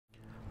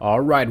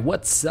Alright,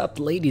 what's up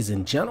ladies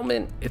and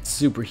gentlemen? It's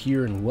Super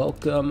here and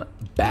welcome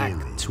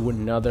back to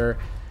another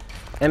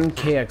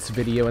MKX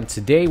video, and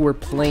today we're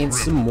playing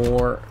some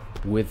more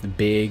with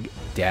Big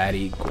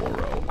Daddy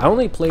Goro. I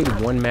only played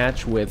one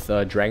match with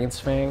Dragon's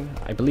Fang,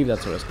 I believe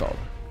that's what it's called,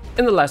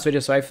 in the last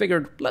video, so I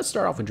figured let's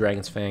start off with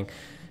Dragon's Fang.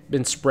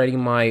 Been spreading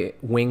my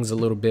wings a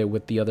little bit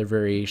with the other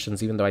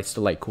variations, even though I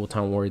still like Cool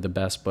Town Warrior the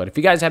best. But if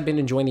you guys have been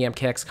enjoying the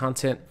MKX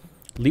content,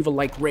 leave a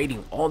like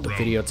rating on the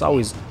video. It's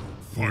always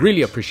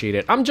really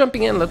appreciated. I'm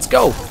jumping in. Let's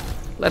go.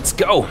 Let's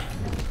go.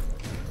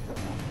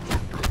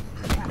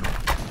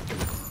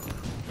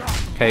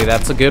 Okay,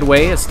 that's a good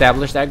way.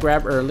 Establish that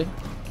grab early.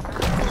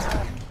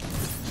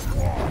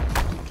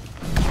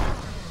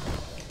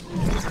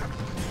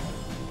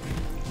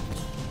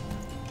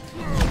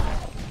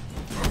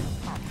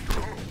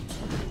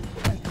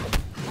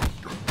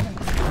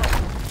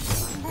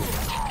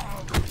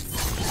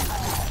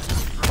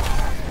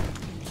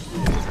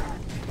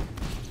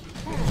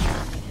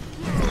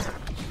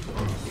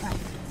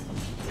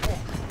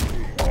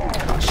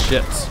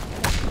 Shit.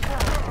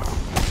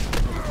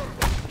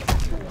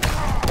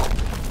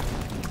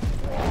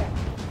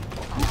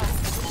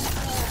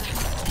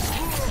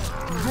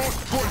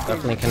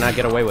 Definitely cannot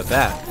get away with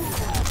that.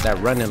 That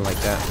running like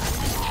that.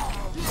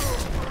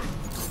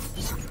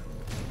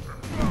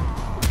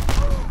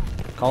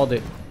 Called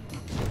it.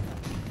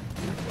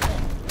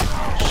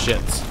 Shit.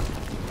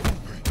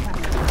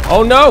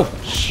 Oh no!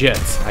 Shit.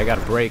 I got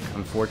a break,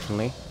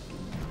 unfortunately.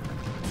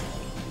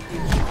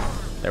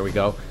 There we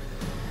go.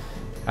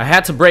 I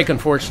had to break,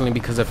 unfortunately,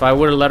 because if I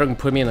would have let him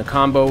put me in the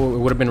combo, it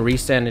would have been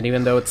restand, and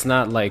even though it's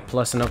not like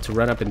plus enough to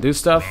run up and do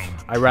stuff,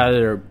 I'd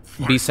rather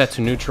be set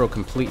to neutral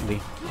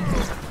completely.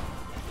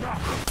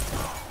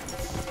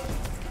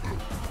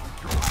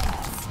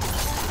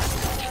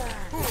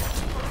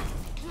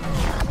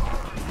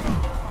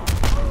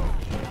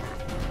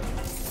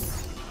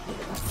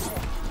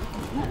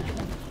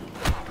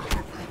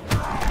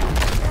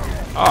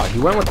 Oh, he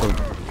went with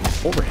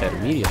the overhead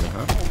immediately,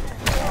 huh?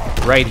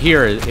 Right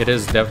here, it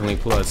is definitely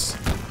plus.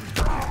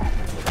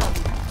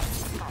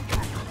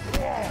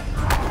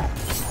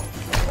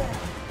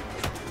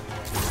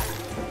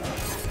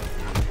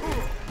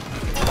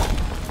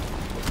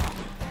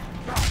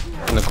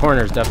 And the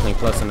corner is definitely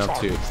plus enough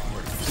to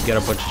get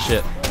a bunch of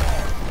shit.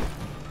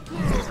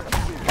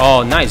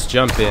 Oh, nice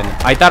jump in.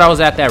 I thought I was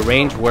at that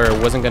range where it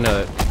wasn't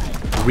gonna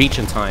reach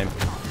in time.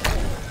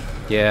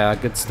 Yeah,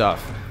 good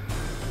stuff.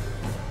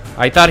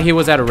 I thought he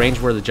was at a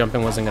range where the jump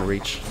in wasn't gonna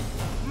reach.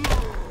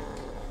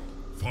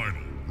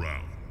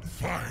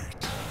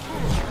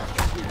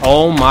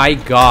 Oh my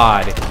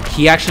god.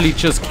 He actually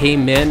just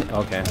came in.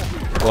 Okay.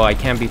 Well, I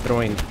can't be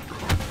throwing.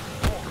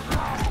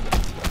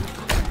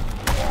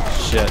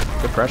 Shit.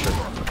 Good pressure.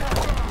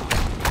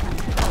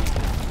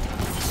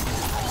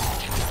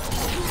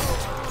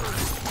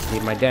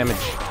 Need my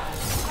damage.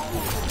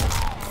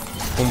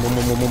 Boom, boom,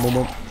 boom, boom, boom, boom,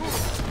 boom.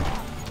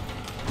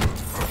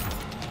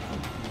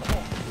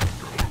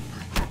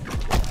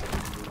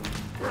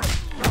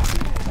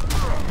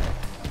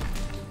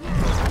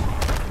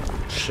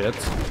 Shit.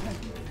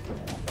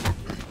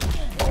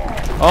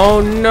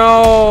 Oh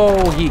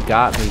no! He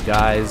got me,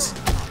 guys.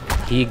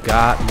 He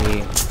got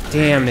me.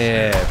 Damn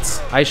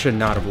it. I should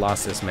not have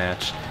lost this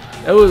match.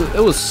 It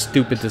was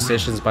stupid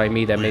decisions by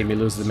me that made me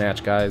lose the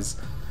match, guys.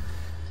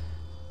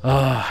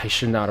 I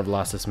should not have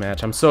lost this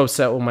match. I'm so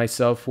upset with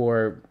myself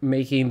for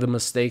making the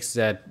mistakes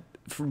that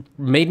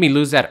made me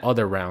lose that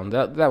other round.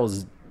 That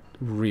was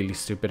really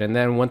stupid. And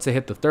then once I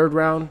hit the third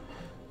round,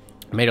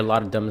 I made a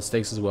lot of dumb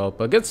mistakes as well.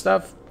 But good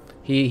stuff.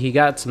 He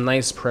got some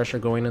nice pressure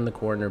going in the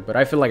corner, but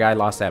I feel like I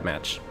lost that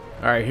match.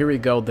 Alright, here we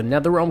go. The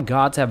Netherrealm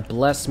gods have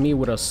blessed me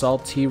with a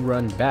salty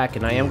run back,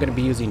 and I am going to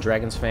be using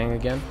Dragon's Fang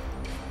again.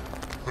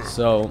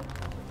 So,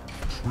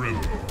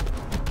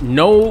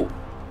 no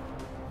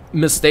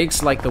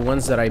mistakes like the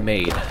ones that I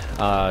made.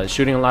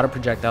 Shooting a lot of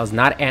projectiles,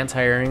 not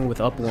anti-airing with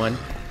up one.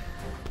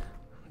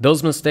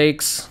 Those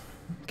mistakes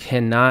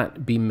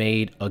cannot be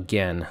made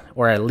again,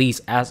 or at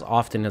least as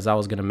often as I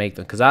was going to make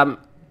them, because I'm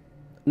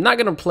not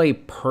gonna play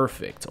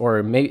perfect,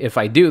 or maybe if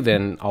I do,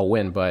 then I'll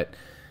win, but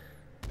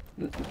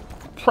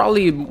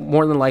probably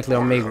more than likely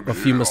I'll make a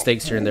few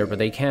mistakes here and there, but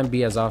they can't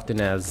be as often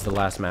as the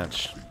last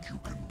match. You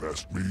can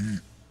best me.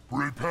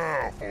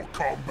 Prepare for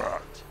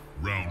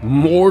combat.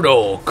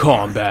 Mortal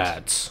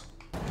Kombat.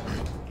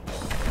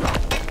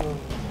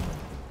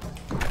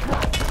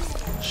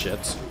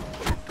 Shit.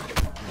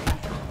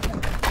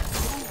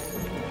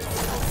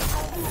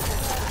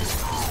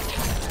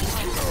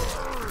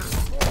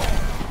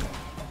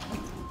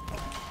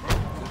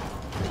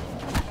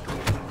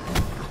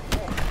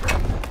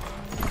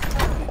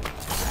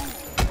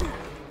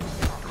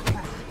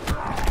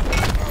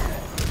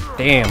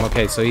 Damn,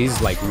 okay, so he's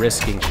like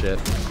risking shit.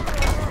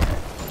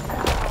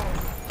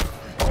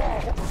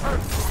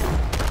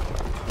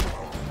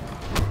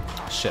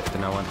 Shit, did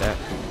not want that.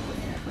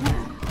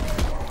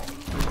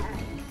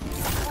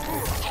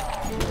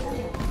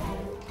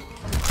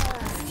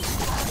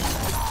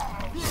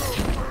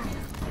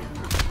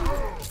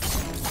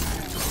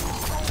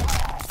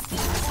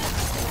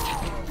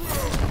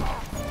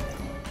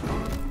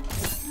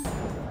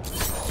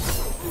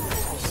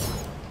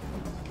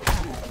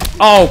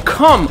 Oh,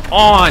 come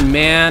on,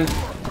 man.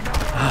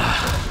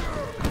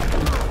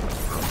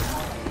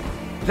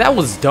 That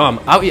was dumb.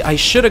 I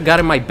should have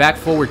gotten my back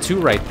forward 2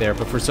 right there,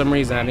 but for some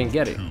reason I didn't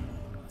get it.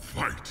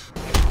 Fight.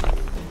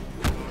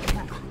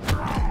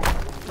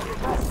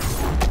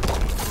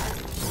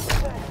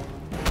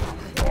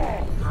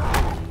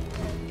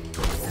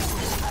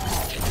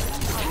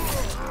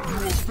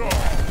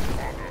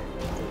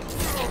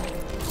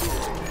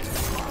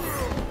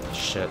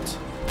 Shit.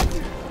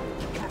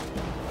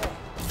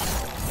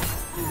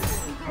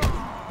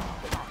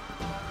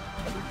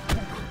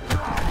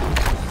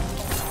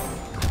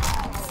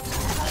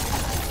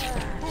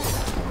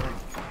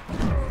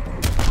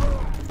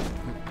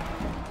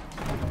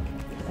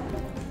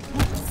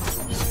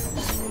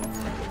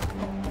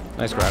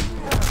 Nice grab.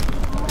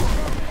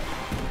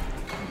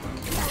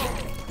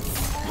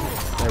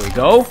 There we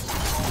go.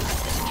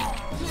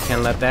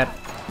 Can't let that.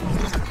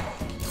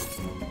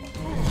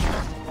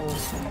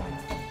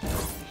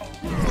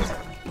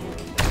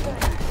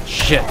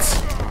 Shit.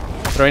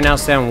 Throwing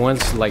out stand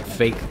once like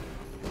fake.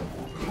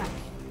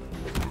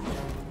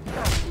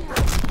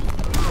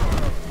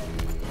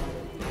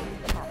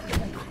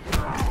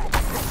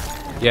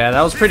 Yeah,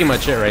 that was pretty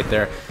much it right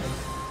there.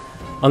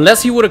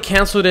 Unless he would have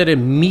canceled it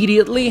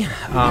immediately,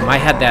 I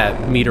had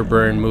that meter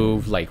burn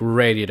move like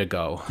ready to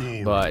go.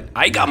 But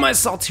I got my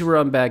salty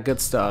run back, good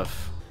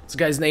stuff. This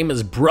guy's name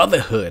is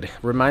Brotherhood.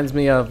 Reminds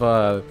me of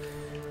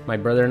my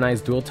brother and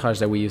I's dual touch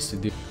that we used to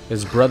do.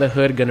 Is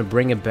Brotherhood gonna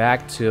bring it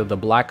back to the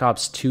Black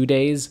Ops 2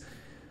 days?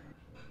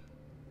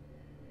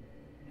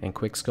 And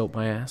quick scope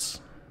my ass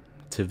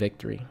to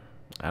victory?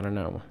 I don't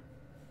know.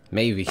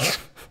 Maybe.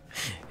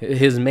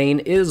 His main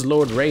is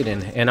Lord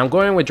Raiden, and I'm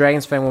going with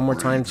Dragon's Fan one more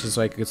time just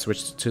so I could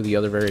switch to the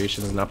other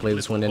variations and not play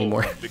this one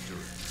anymore.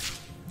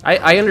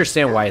 I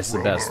understand why it's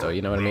the best though,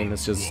 you know what I mean?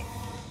 It's just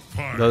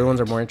the other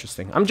ones are more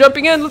interesting. I'm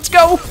jumping in, let's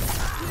go!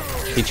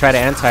 He tried to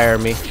anti-air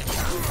me.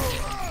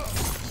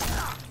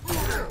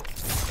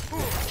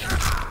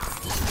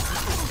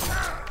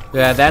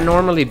 Yeah, that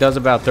normally does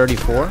about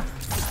 34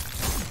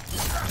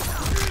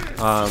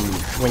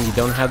 when you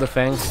don't have the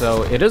fangs,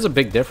 so it is a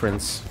big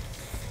difference.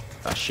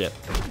 Ah, shit.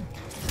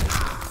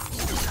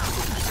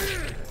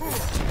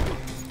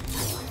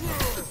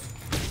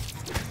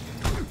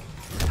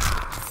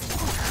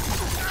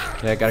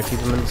 Yeah, I gotta keep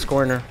him in this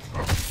corner.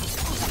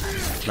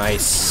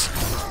 Nice.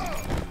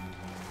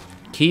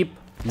 Keep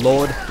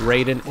Lord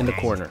Raiden in the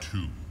corner.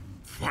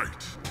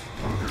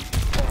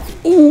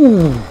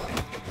 Ooh!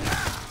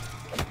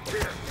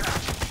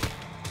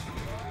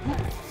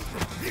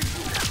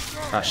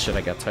 Ah, shit,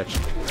 I got touched.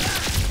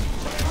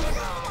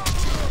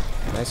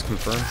 Nice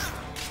confirm.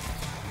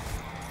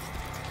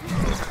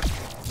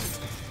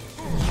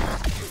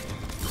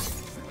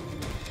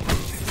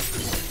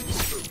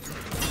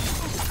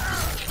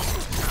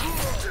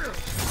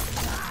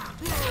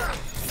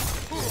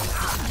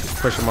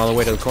 Push him all the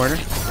way to the corner.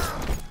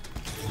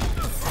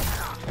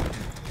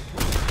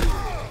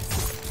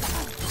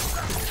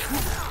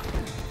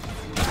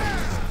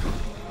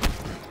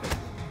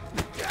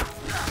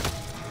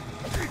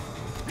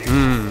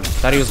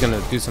 Thought he was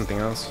gonna do something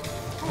else.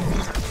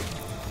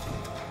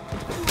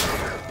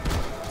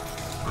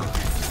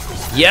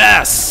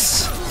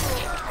 Yes!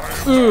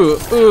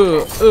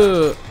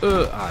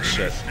 Ah,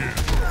 shit.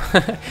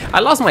 I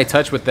lost my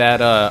touch with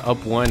that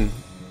up 1.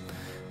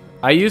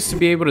 I used to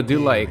be able to do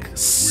like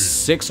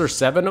 6 or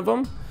 7 of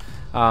them.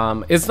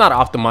 It's not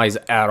optimized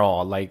at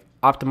all. Like,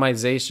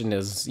 optimization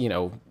is, you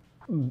know,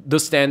 the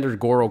standard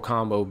Goro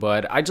combo,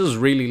 but I just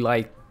really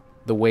like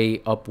the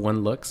way up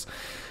 1 looks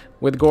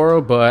with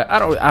Goro, but I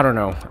don't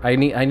know. I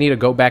need to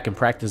go back and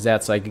practice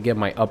that so I can get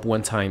my up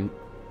 1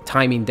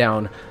 timing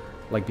down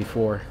like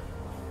before.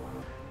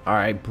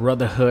 Alright,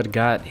 Brotherhood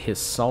got his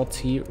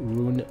salty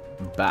rune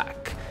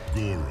back.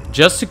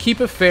 Just to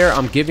keep it fair,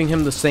 I'm giving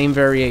him the same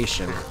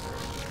variation.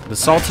 The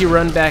salty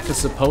run back is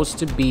supposed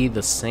to be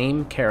the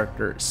same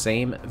character,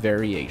 same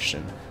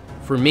variation.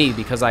 For me,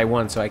 because I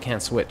won, so I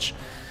can't switch.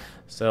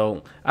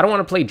 So, I don't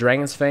want to play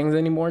Dragon's Fangs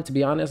anymore, to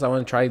be honest. I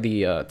want to try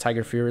the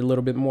Tiger Fury a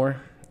little bit more.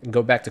 And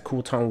go back to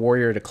Cool Tongue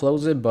Warrior to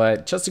close it,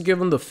 but just to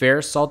give him the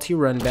fair salty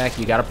run back,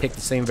 you gotta pick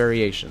the same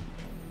variation.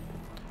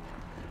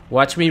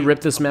 Watch me rip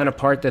this man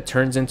apart that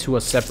turns into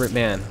a separate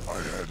man.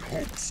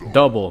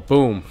 Double,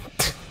 boom.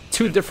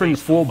 2 different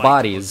full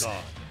bodies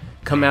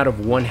come out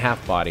of 1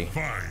 half body.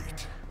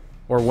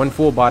 Or 1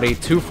 full body,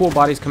 2 full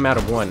bodies come out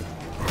of 1.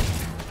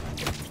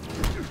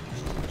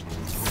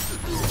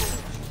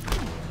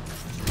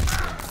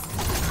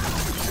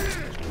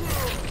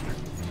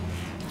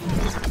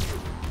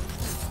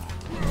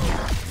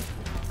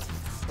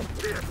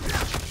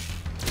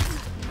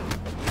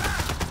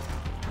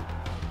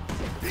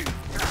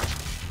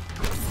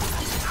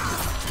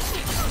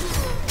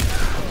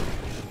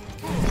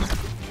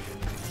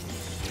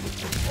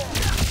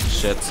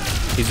 Shit.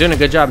 He's doing a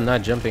good job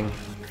not jumping.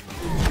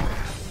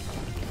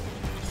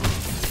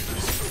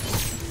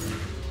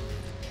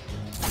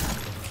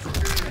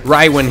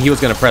 Right when he was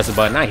gonna press a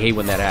button. I hate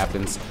when that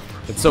happens.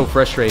 It's so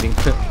frustrating.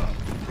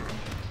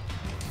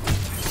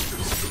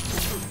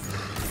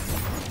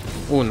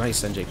 Oh,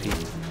 nice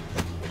NJP.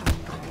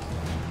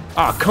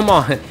 Oh, come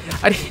on.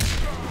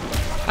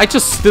 I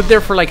just stood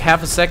there for like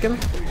half a second.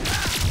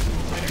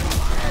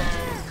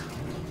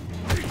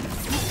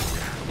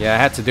 Yeah, I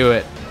had to do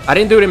it. I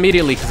didn't do it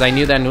immediately because I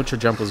knew that neutral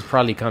jump was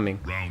probably coming.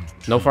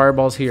 No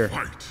fireballs here.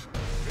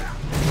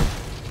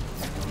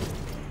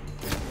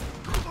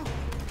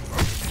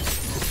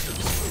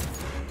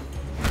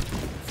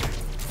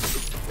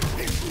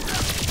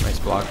 Nice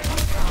block.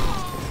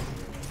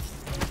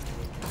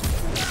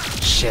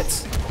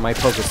 Shit. My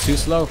poke was too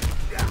slow.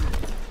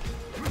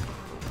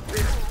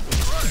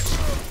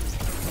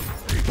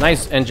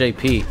 Nice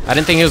NJP. I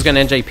didn't think he was going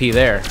to NJP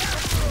there.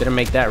 Didn't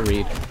make that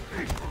read.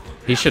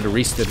 He should have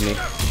restood me.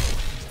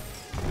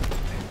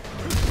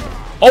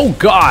 Oh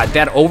god,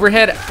 that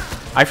overhead.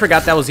 I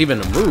forgot that was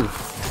even a move.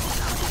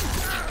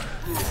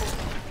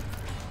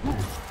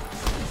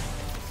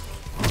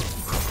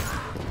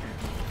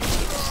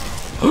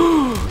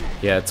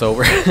 Yeah, it's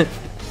over.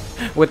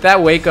 With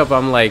that wake up,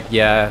 I'm like,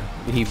 yeah,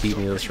 he beat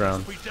me this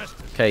round.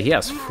 Okay, he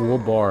has full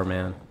bar,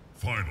 man.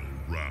 Final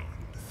round,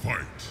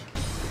 fight.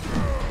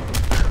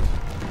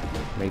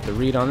 Made the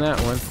read on that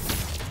one.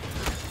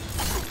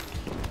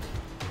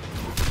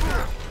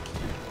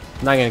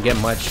 Not gonna get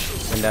much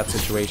in that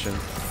situation.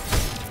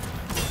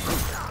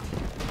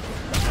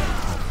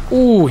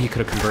 Ooh, he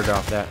could have converted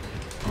off that.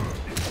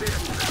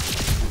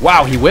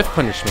 Wow, he whiff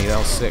punished me. That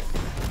was sick.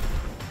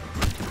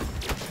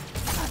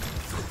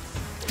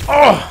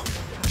 Oh!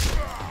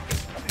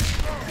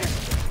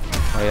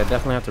 Oh yeah,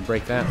 definitely have to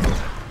break that.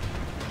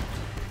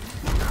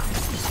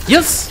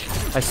 Yes!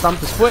 I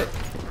stomped his foot.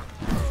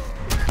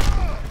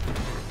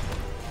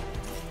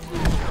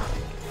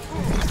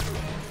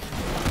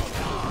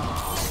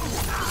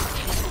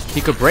 He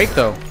could break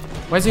though.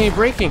 Why isn't he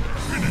breaking?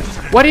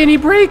 Why didn't he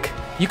break?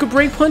 You could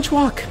break punch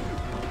walk.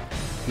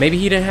 Maybe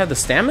he didn't have the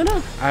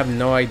stamina? I have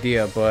no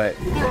idea, but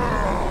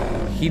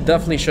he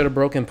definitely should have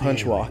broken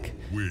punch walk.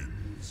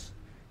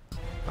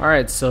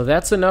 Alright, so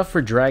that's enough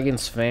for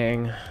Dragon's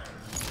Fang.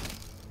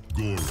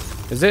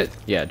 Is it?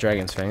 Yeah,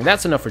 Dragon's Fang.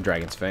 That's enough for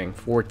Dragon's Fang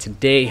for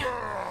today.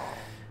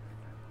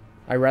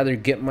 I'd rather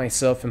get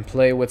myself and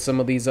play with some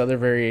of these other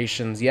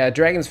variations. Yeah,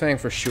 Dragon's Fang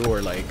for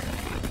sure, like,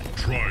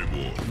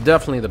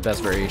 definitely the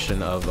best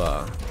variation of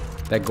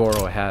that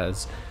Goro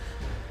has.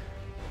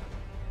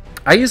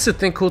 I used to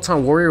think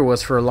Cooltown Warrior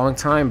was for a long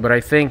time, but I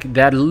think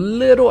that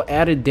little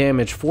added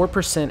damage,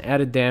 4%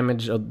 added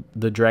damage of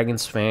the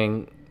Dragon's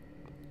Fang,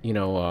 you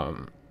know,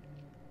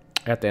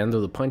 at the end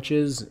of the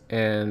punches,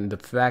 and the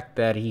fact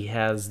that he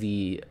has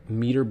the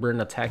meter burn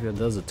attack that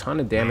does a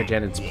ton of damage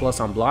and it's plus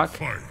on block.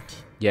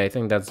 Yeah, I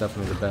think that's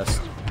definitely the best.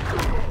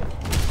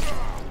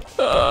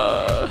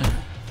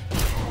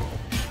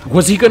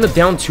 Was he gonna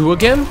down 2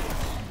 again?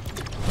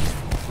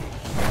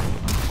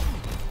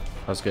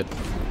 That was good.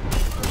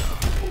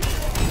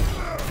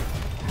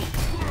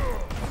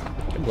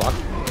 Good block.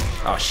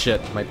 Oh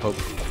shit, my poke.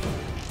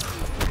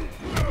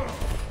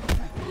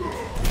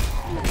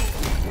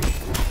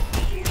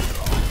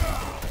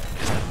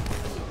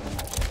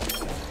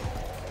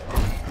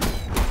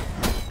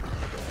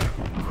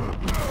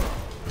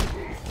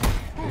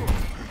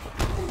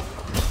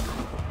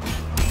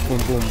 Boom,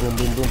 boom, boom,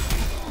 boom, boom.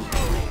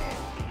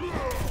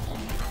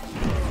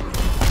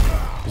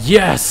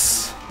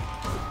 Yes!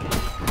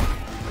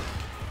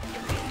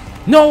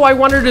 No, I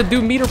wanted to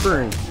do meter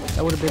burn.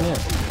 That would have been it.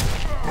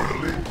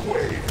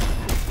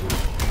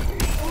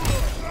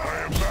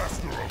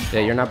 Yeah,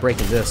 you're not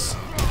breaking this.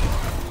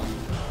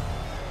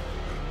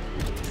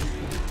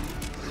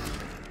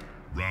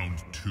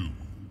 Round 2,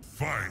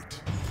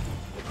 fight.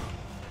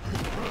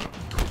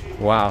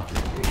 Wow,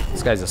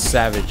 this guy's a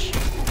savage.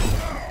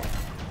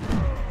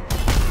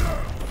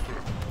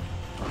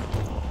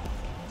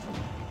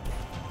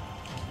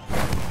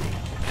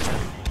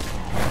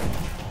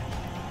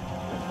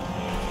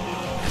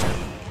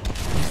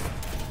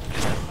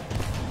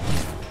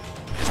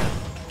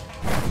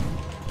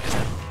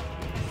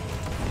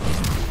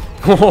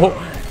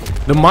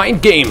 The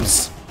mind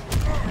games.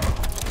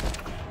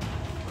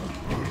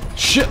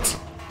 Shit.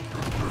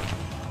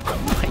 Oh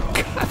my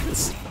god.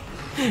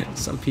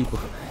 Some people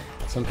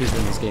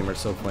in this game are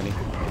so funny.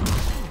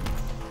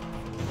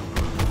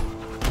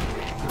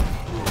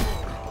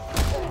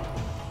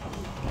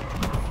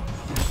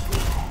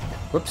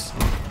 Whoops.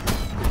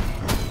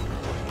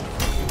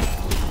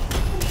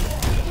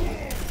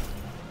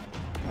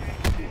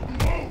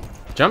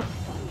 Jump.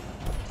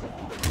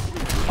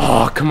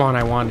 Oh, come on,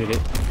 I wanted it.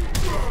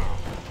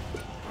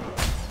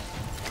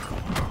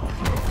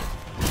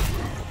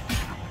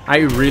 I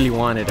really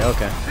wanted it.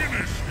 Okay.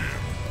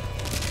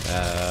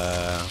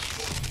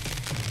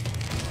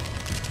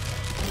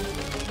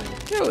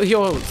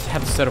 He'll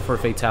have to settle for a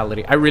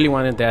fatality. I really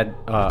wanted that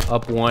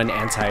up 1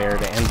 anti-air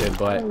to end it,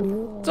 but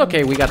it's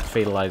okay. We got the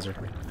fatalizer.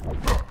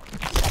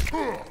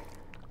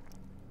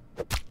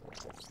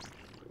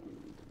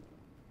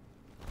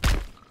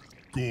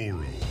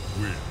 Goro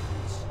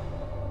wins.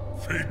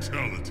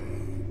 Fatality.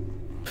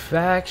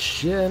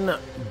 Faction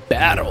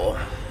battle.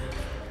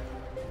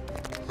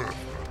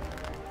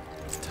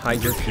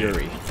 Tiger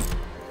Fury.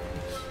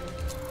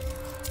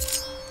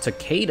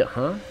 Takeda,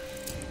 huh?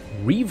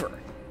 Reaver.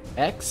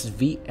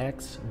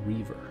 XVX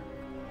Reaver.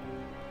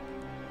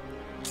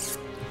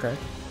 Okay.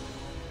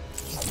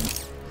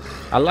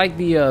 I like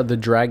the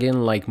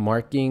dragon like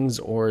markings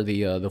or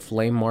the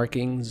flame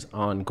markings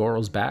on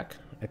Goro's back.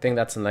 I think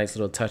that's a nice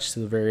little touch to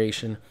the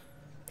variation.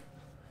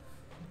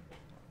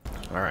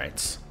 All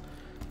right.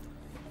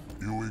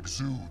 You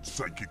exude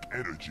psychic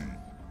energy.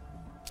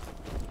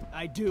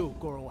 I do,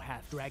 Goro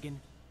Half-Dragon.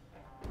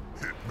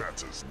 It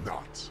matters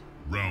not.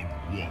 Round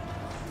 1.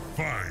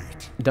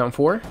 Fight. Down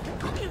 4.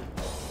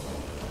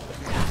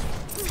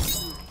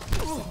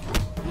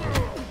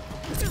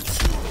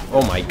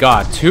 Oh my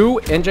god,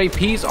 2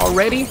 NJPs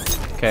already?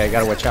 Okay, I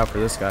gotta watch out for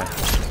this guy.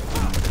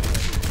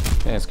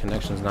 Yeah, his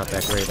connection's not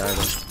that great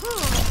either.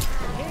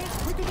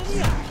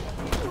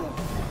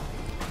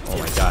 Oh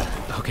my god.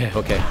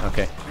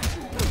 Okay.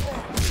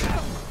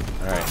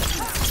 Alright.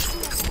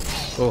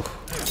 Oh.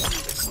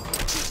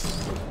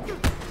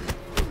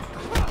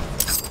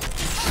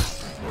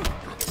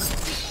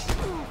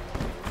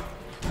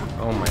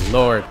 Oh my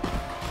lord.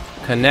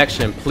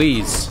 Connection,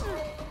 please.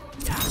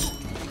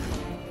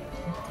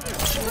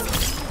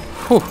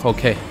 Whew,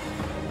 okay.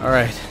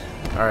 Alright.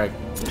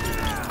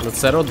 Let's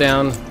settle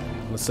down.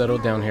 Let's settle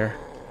down here.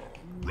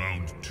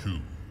 Round 2.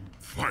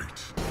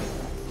 Fight.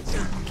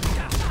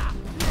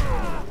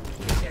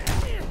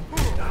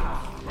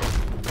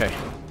 Okay,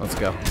 let's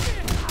go.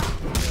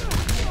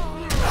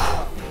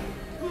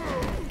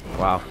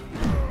 Wow.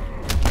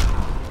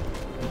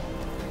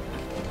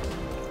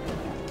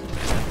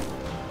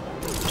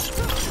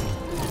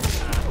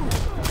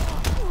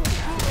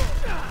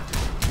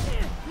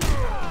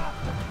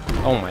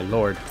 Oh my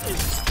lord.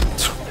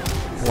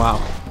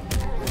 Wow.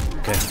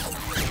 Okay.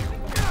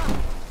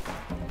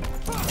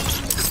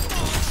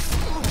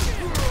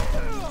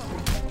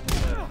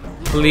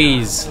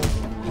 Please.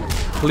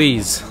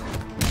 Please.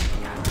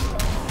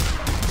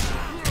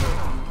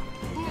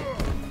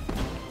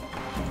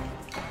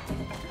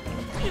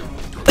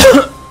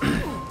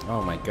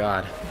 Oh my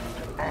god.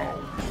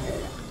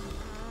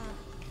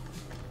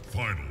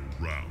 Final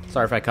round.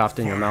 Sorry if I coughed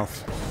in your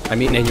mouth. I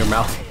mean in your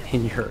mouth.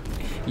 In your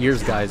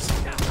ears, guys.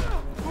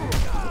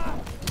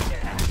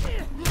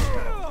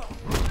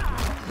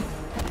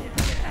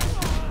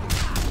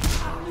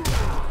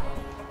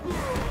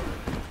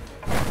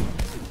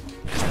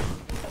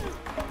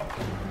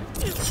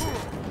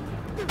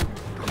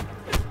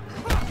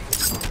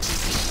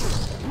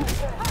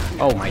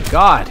 Oh my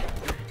god.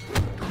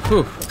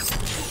 Whew.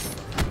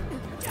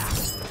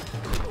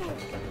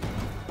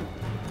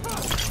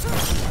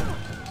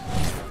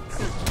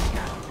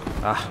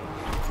 Ah.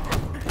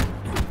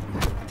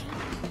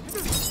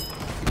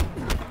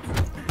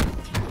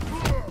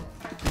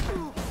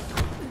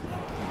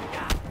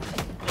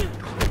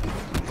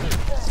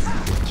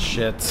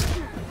 Shit.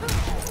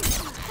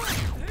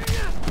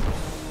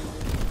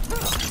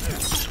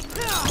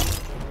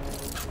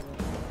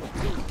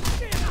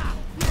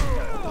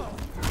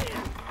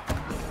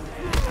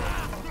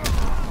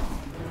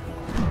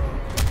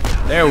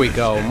 There we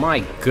go. My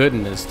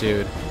goodness,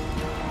 dude.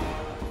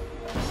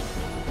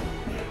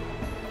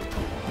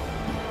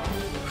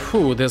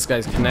 Whew, this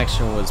guy's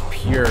connection was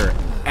pure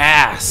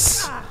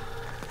ass.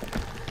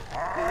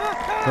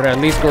 But at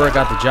least Goro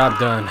got the job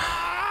done.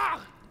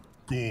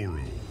 Goro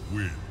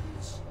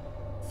wins.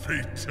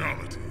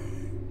 Fatality.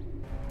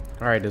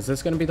 Alright, is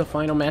this gonna be the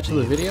final match of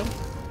the video?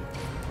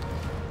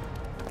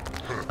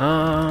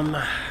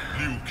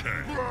 Liu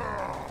Kang.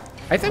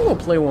 I think we'll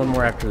play one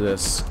more after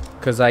this.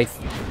 Because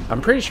I'm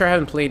pretty sure I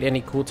haven't played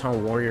any Cool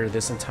Town Warrior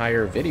this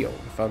entire video,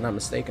 if I'm not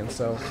mistaken.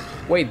 So,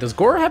 wait, does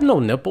Goro have no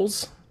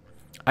nipples?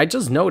 I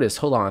just noticed.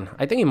 Hold on.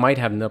 I think he might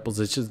have nipples.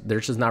 It's just they're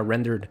just not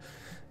rendered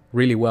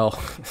really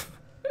well.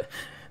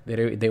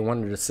 They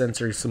wanted to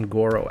censor some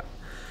Goro.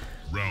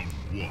 Round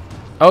 1.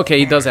 Okay,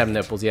 he does have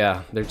nipples.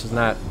 Yeah, they're just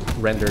not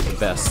rendered the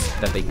best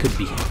that they could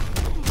be.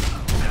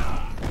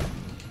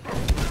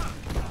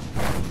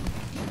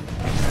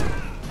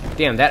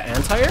 Damn, that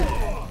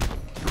anti-air?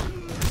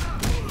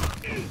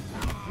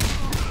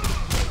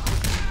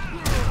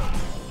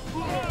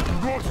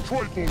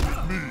 Trifle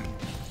with me.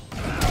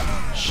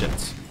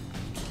 Shit.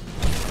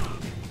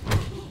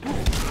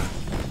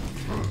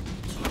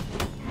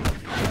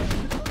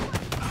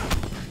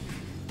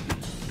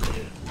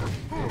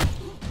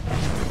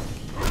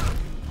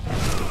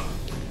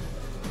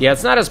 Yeah,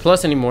 it's not as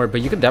plus anymore, but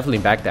you could definitely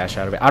backdash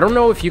out of it. I don't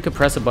know if you could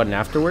press a button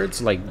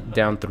afterwards, like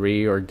down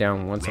 3 or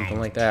down 1,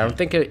 something like that. I don't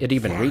think it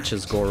even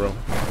reaches Goro.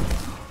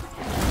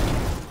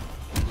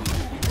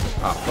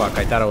 Oh fuck,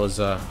 I thought it was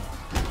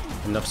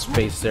enough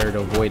space there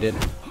to avoid it.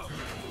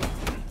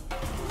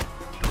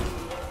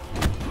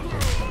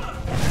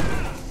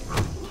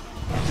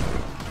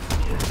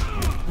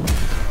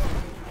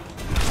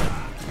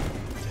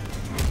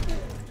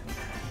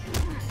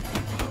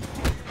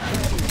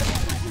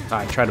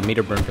 I tried to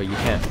meter burn, but you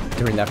can't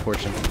during that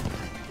portion.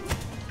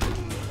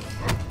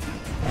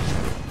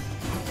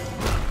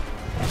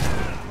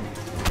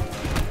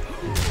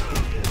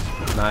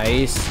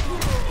 Nice.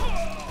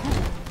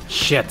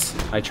 Shit.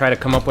 I tried to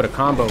come up with a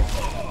combo.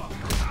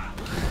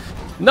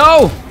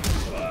 No!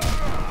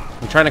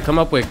 I'm trying to come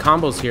up with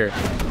combos here.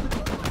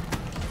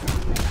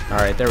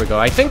 Alright, there we go.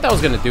 I think that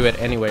was going to do it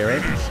anyway,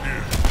 right?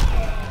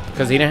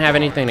 Because he didn't have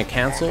anything to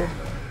cancel.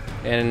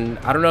 And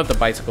I don't know if the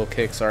bicycle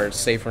kicks are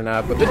safe or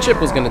not, but the chip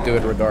was going to do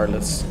it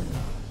regardless.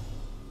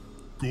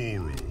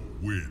 Goro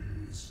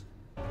wins.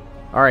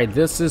 Alright,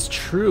 this is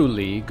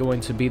truly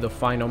going to be the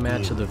final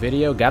match of the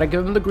video. Gotta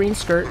give him the green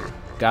skirt.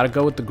 Gotta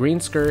go with the green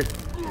skirt.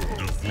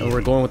 And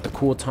we're going with the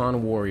Coolton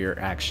Warrior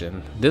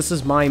action. This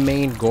is my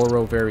main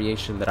Goro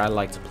variation that I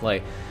like to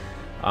play.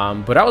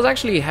 But I was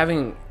actually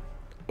having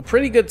a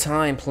pretty good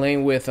time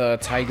playing with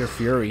Tiger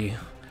Fury.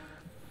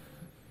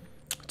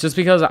 Just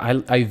because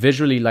I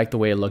visually like the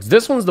way it looks.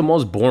 This one's the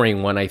most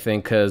boring one, I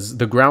think, because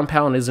the ground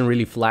pound isn't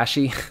really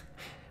flashy.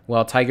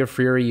 While Tiger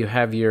Fury, you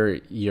have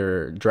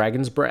your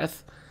Dragon's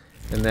Breath.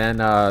 And then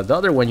the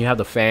other one, you have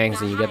the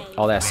fangs, and you get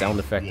all that sound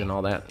effect and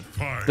all that.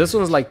 This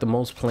one's like the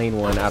most plain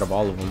one out of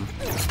all of them.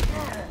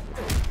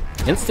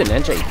 Instant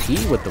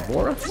NJP with the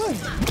Vora?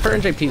 Her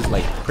NJP is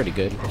like pretty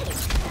good.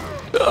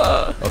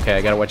 Okay,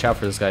 I gotta watch out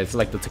for this guy. It's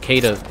like the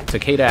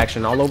Takeda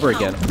action all over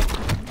again.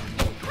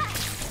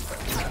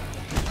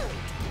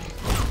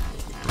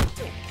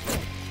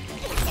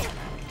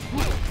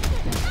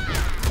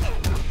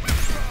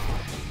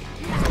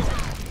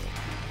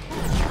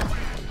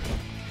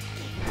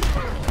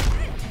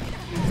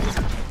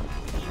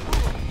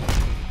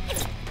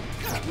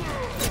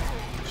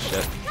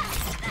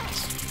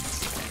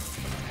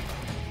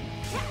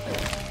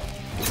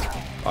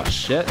 Oh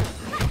shit.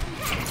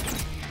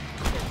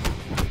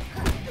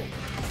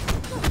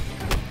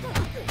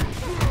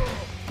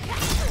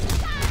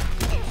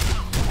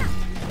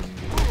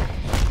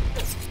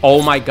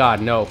 Oh my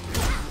god, no.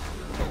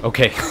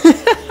 Okay.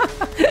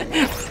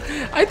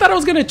 I thought I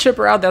was gonna chip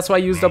her out, that's why I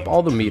used up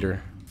all the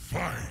meter.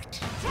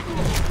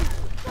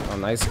 Oh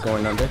nice,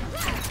 going under.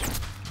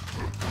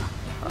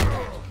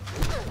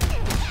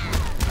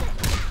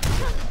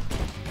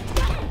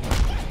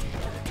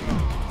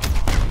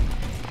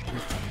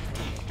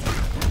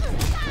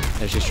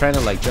 And she's trying to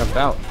like jump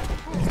out.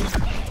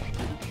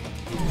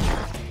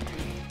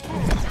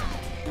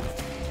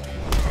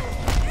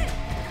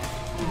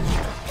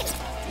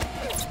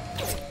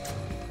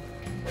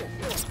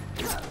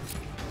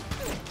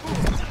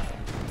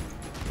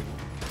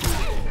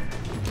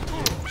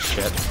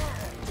 Shit.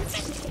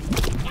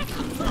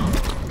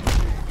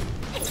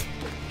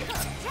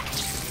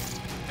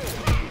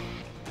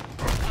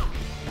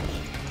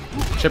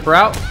 Chip her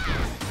out?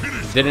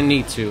 Didn't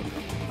need to.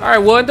 Alright,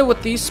 we'll end it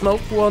with the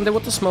smoke. We'll end it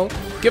with the smoke.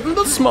 Give him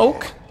the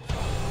smoke.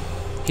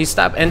 He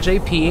stopped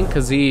NJPing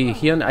because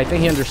I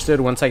think he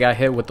understood once I got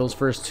hit with those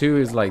first two.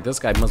 He's like, this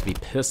guy must be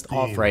pissed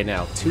off right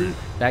now. 2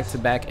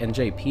 back-to-back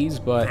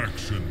NJPs, but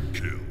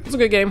it's a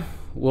good game.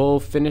 We'll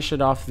finish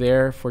it off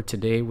there for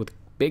today with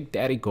Big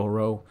Daddy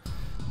Goro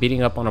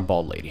beating up on a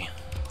bald lady.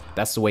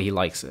 That's the way he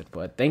likes it.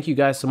 But thank you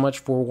guys so much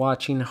for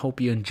watching. Hope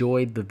you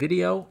enjoyed the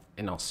video,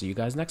 and I'll see you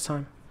guys next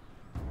time.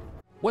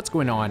 What's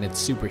going on? It's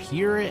Super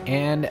here,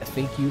 and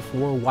thank you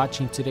for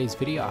watching today's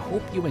video. I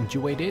hope you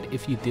enjoyed it.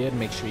 If you did,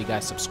 make sure you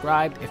guys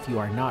subscribed if you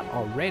are not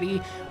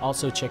already.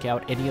 Also, check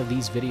out any of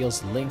these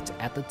videos linked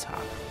at the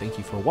top. Thank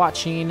you for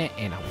watching,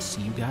 and I will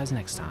see you guys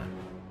next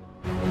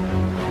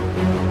time.